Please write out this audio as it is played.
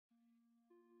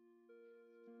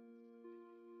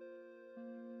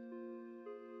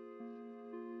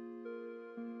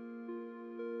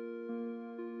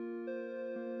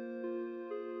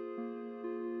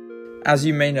As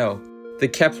you may know, the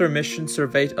Kepler mission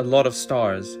surveyed a lot of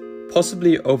stars,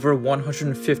 possibly over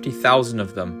 150,000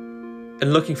 of them,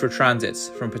 and looking for transits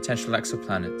from potential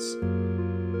exoplanets.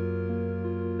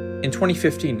 In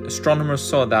 2015, astronomers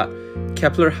saw that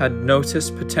Kepler had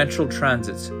noticed potential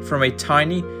transits from a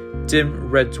tiny, dim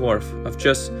red dwarf of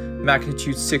just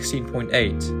magnitude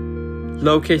 16.8,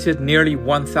 located nearly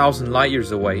 1,000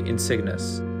 light-years away in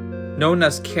Cygnus, known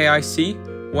as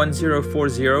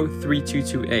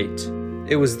KOI-8007.02.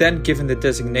 It was then given the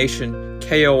designation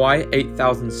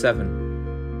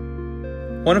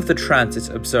KOI-8007. One of the transits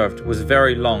observed was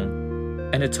very long,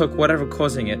 and it took whatever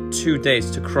causing it 2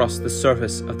 days to cross the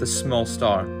surface of the small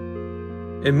star.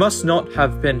 It must not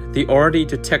have been the already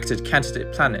detected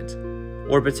candidate planet,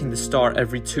 orbiting the star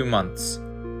every 2 months.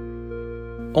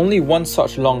 Only one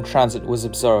such long transit was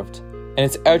observed, and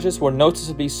its edges were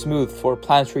noticeably smooth for a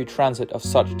planetary transit of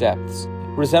such depths,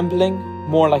 resembling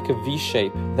more like a V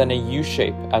shape than a U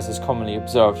shape as is commonly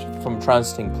observed from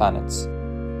transiting planets.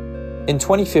 In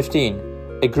 2015,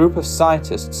 a group of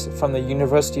scientists from the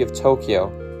University of Tokyo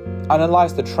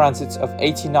analyzed the transits of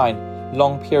 89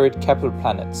 long-period Kepler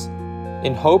planets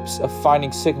in hopes of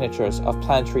finding signatures of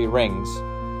planetary rings.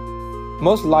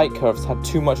 Most light curves had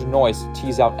too much noise to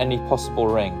tease out any possible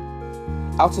ring.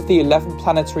 Out of the 11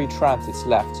 planetary transits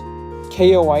left,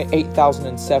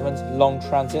 KOI-8007's long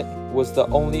transit was the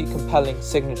only compelling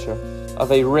signature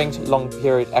of a ringed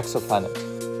long-period exoplanet.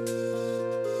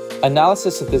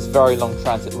 Analysis of this very long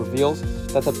transit reveals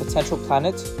that the potential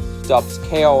planet, dubbed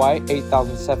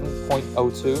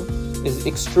KOI-8007.02, is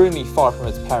extremely far from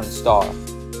its parent star.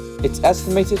 It's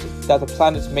estimated that the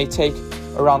planet may take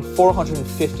around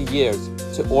 450 years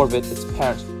to orbit its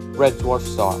parent red dwarf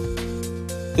star.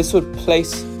 This would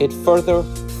place it further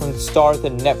from the star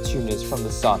than Neptune is from the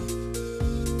Sun.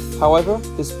 However,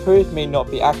 this period may not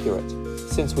be accurate.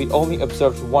 Since we only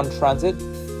observed one transit,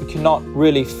 we cannot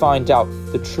really find out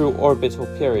the true orbital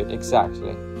period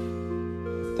exactly.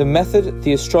 The method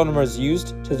the astronomers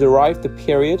used to derive the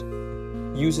period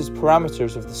uses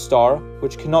parameters of the star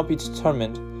which cannot be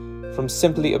determined from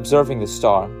simply observing the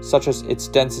star, such as its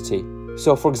density.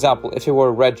 So for example, if it were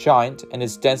a red giant and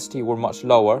its density were much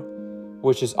lower,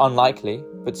 which is unlikely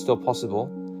but still possible,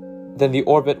 then the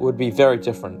orbit would be very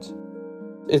different.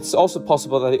 It's also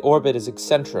possible that the orbit is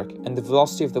eccentric and the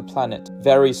velocity of the planet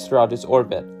varies throughout its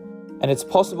orbit. And it's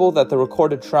possible that the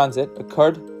recorded transit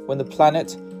occurred when the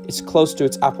planet is close to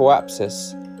its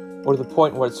apoapsis, or the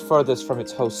point where it's furthest from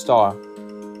its host star,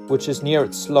 which is near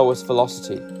its slowest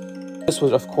velocity. This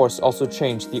would of course also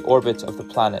change the orbit of the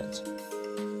planet.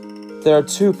 There are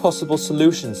two possible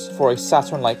solutions for a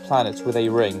Saturn-like planet with a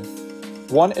ring.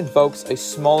 One invokes a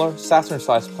smaller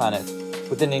Saturn-sized planet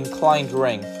with an inclined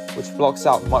ring which blocks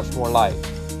out much more light.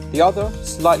 The other,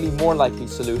 slightly more likely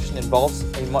solution involves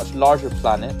a much larger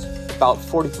planet, about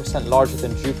 40% larger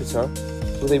than Jupiter,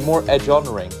 with a more edge-on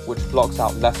ring which blocks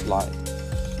out less light.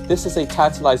 This is a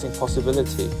tantalizing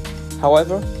possibility.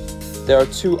 However, there are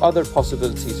two other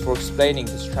possibilities for explaining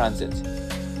this transit: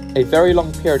 a very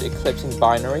long period eclipsing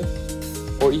binary,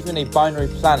 or even a binary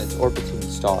planet orbiting the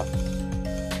star.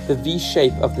 The V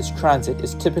shape of this transit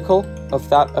is typical of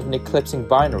that of an eclipsing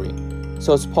binary,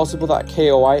 so it's possible that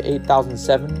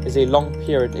KOI-8007 is a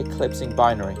long-period eclipsing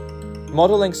binary.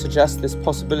 Modeling suggests this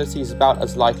possibility is about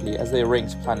as likely as the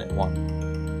ringed planet one.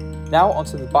 Now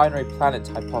onto the binary planet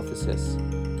hypothesis.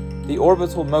 The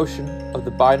orbital motion of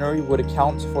the binary would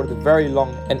account for the very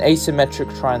long and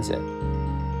asymmetric transit.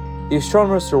 The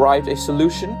astronomers derived a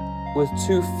solution with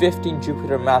two 15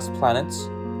 Jupiter mass planets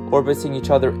orbiting each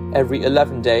other every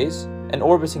 11 days and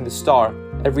orbiting the star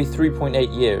every 3.8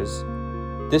 years.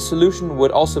 This solution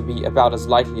would also be about as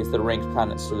likely as the ringed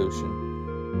planet solution.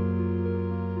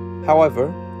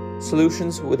 However,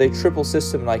 solutions with a triple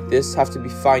system like this have to be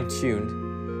fine-tuned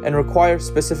and require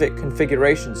specific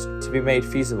configurations to be made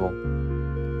feasible.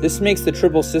 This makes the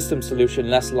triple system solution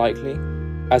less likely,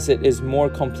 as it is more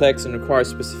complex and requires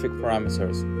specific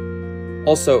parameters.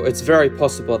 Also, it's very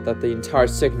possible that the entire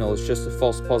signal is just a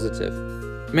false positive.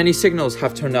 Many signals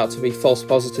have turned out to be false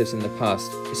positives in the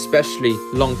past, especially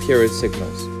long-period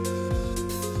signals.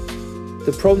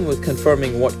 The problem with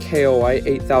confirming what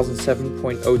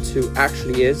KOI-8007.02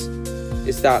 actually is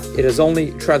that it has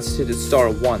only transited its star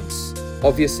once.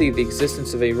 Obviously, the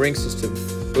existence of a ring system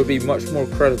would be much more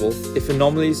credible if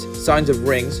anomalies, signs of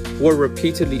rings, were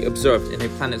repeatedly observed in a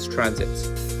planet's transits.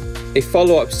 A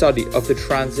follow-up study of the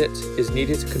transit is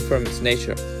needed to confirm its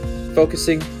nature,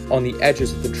 focusing on the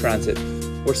edges of the transit,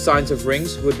 where signs of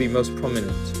rings would be most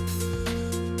prominent.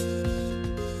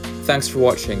 Thanks for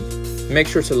watching. Make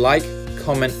sure to like,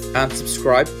 comment, and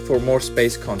subscribe for more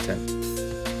space content.